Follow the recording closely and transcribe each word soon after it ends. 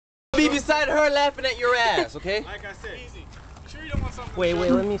beside her laughing at your ass, okay? Like I said. Easy. You sure you don't want something? Wait,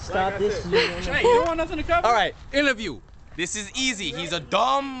 let me stop this. Hey, you don't want nothing to cover? All right, interview. This is easy. He's a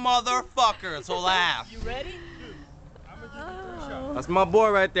dumb motherfucker, so laugh. You ready? I'm gonna give you 3 shots. That's my boy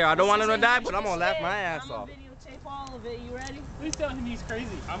right there. I don't want him to die, but I'm gonna laugh my ass off. I'm gonna videotape all of it. You ready? Please tell him he's crazy.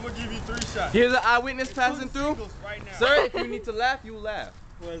 I'm gonna give you 3 shots. Here's an eyewitness passing through. Right now. Sir, if you need to laugh, you laugh.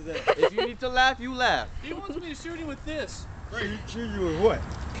 What is that? If you need to laugh, you laugh. He wants me to shoot him with this. Shoot you with what?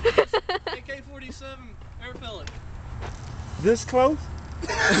 AK-47 air pellet. This close?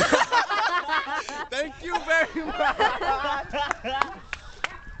 Thank you very much.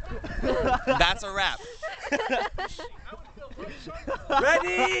 That's a wrap.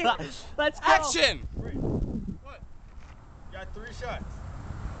 Ready? Let's go. Action! What? You got 3 shots.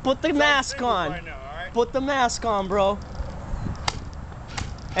 Put the mask on. Right now, all right? Put the mask on, bro.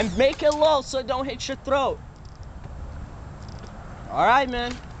 And make it low so it don't hit your throat. All right,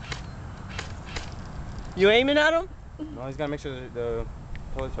 man. You aiming at him? No, he's gotta make sure the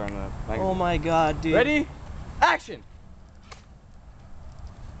pellets are on the magazine. Oh my God, dude. Ready? Action!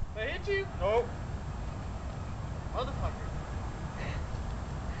 Did I hit you? Nope. Motherfucker.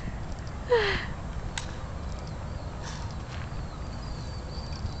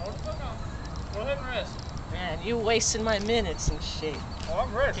 Hold the fuck on. Go ahead and rest. Man, you wasting my minutes and shit. Oh,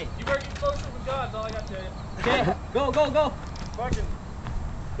 I'm ready. You better get closer with God, that's all I got to tell you. Okay, go, go, go. Fucking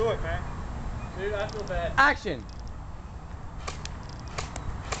do it, man. Dude, I feel bad. Action!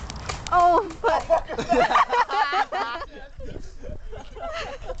 Oh, fuck.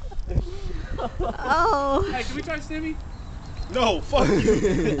 Oh. Hey, can we try Stimmy? No, fuck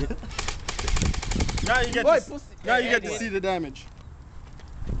you. Now you get Boy, to, pussy. now you Hey, get to anyway. see the damage.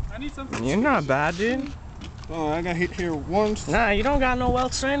 I need something. You're not bad, dude. Oh, I got hit here once. Nah, you don't got no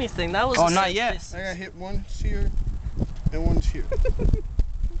welts or anything. That was Oh, a not safe yet. distance. I got hit once here and once here.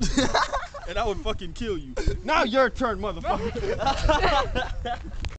 And I would fucking kill you. Now your turn, motherfucker.